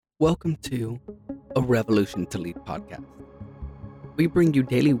Welcome to A Revolution to Lead podcast. We bring you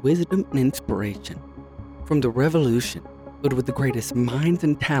daily wisdom and inspiration from the revolution filled with the greatest minds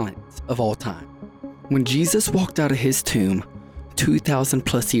and talents of all time. When Jesus walked out of his tomb 2,000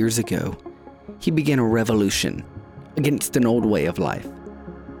 plus years ago, he began a revolution against an old way of life.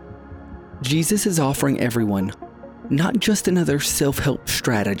 Jesus is offering everyone not just another self-help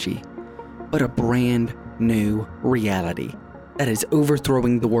strategy, but a brand new reality that is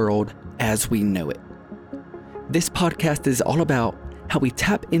overthrowing the world as we know it. This podcast is all about how we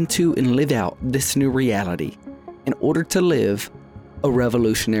tap into and live out this new reality in order to live a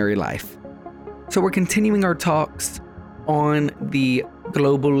revolutionary life. So we're continuing our talks on the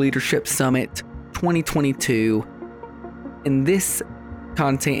Global Leadership Summit 2022, and this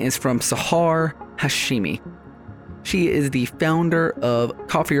content is from Sahar Hashemi. She is the founder of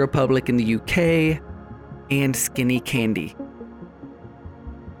Coffee Republic in the UK and Skinny Candy.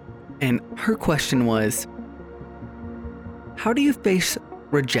 And her question was, how do you face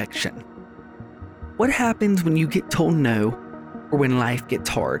rejection? What happens when you get told no or when life gets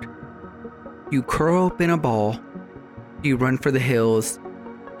hard? You curl up in a ball, you run for the hills,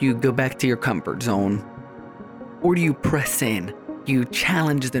 you go back to your comfort zone, or do you press in, you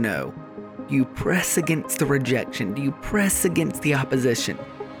challenge the no, you press against the rejection, do you press against the opposition,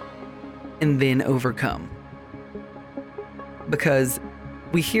 and then overcome? Because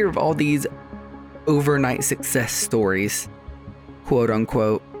we hear of all these overnight success stories, quote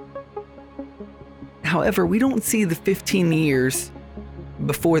unquote. However, we don't see the 15 years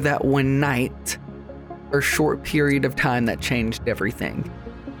before that one night or short period of time that changed everything.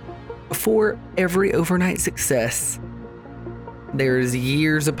 Before every overnight success, there's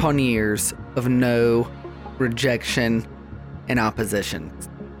years upon years of no, rejection, and opposition.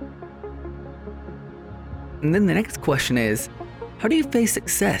 And then the next question is, how do you face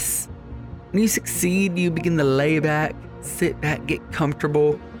success? When you succeed, you begin to lay back, sit back, get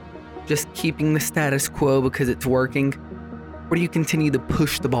comfortable, just keeping the status quo because it's working? Or do you continue to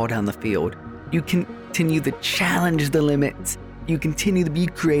push the ball down the field? You continue to challenge the limits. You continue to be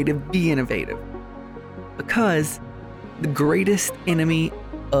creative, be innovative. Because the greatest enemy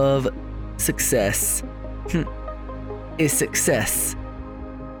of success is success.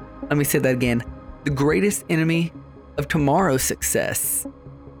 Let me say that again. The greatest enemy of tomorrow's success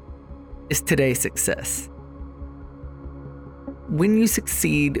is today's success. When you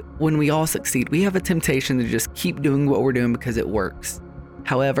succeed, when we all succeed, we have a temptation to just keep doing what we're doing because it works.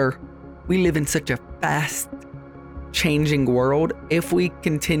 However, we live in such a fast changing world. If we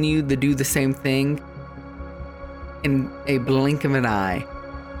continue to do the same thing, in a blink of an eye,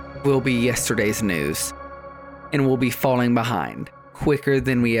 we'll be yesterday's news and we'll be falling behind quicker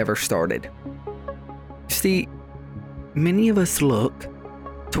than we ever started. See, many of us look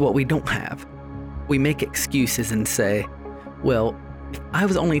to what we don't have. We make excuses and say, well, if I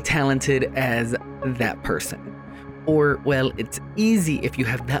was only talented as that person, or, well, it's easy if you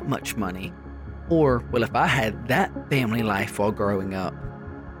have that much money, or, well, if I had that family life while growing up.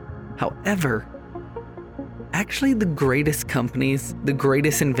 However, actually the greatest companies, the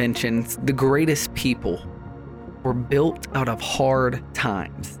greatest inventions, the greatest people were built out of hard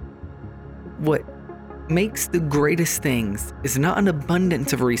times. What makes the greatest things is not an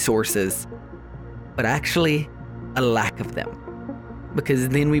abundance of resources, but actually a lack of them. Because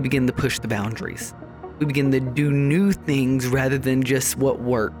then we begin to push the boundaries. We begin to do new things rather than just what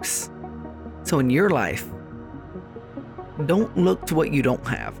works. So in your life, don't look to what you don't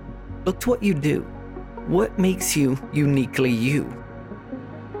have. Look to what you do. What makes you uniquely you?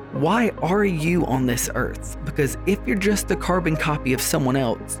 Why are you on this earth? Because if you're just a carbon copy of someone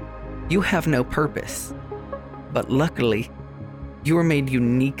else, you have no purpose. But luckily, you are made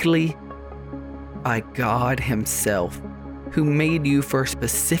uniquely by God Himself, who made you for a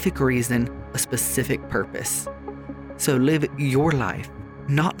specific reason, a specific purpose. So live your life,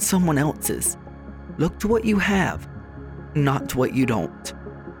 not someone else's. Look to what you have, not to what you don't.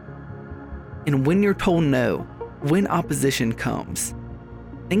 And when you're told no, when opposition comes,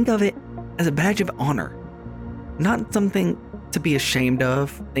 think of it as a badge of honor, not something to be ashamed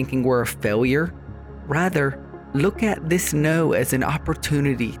of, thinking we're a failure. Rather, look at this no as an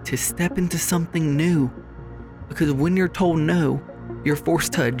opportunity to step into something new. Because when you're told no, you're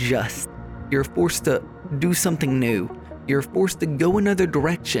forced to adjust. You're forced to do something new. You're forced to go another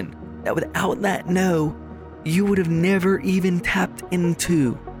direction that without that no, you would have never even tapped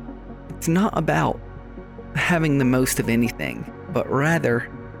into. It's not about having the most of anything, but rather,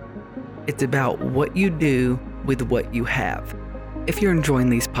 it's about what you do with what you have. If you're enjoying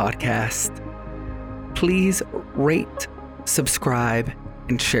these podcasts, please rate, subscribe,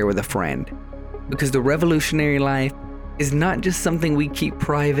 and share with a friend. Because the revolutionary life is not just something we keep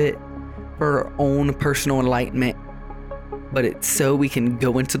private for our own personal enlightenment, but it's so we can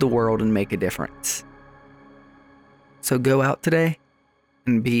go into the world and make a difference. So go out today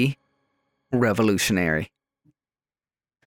and be revolutionary.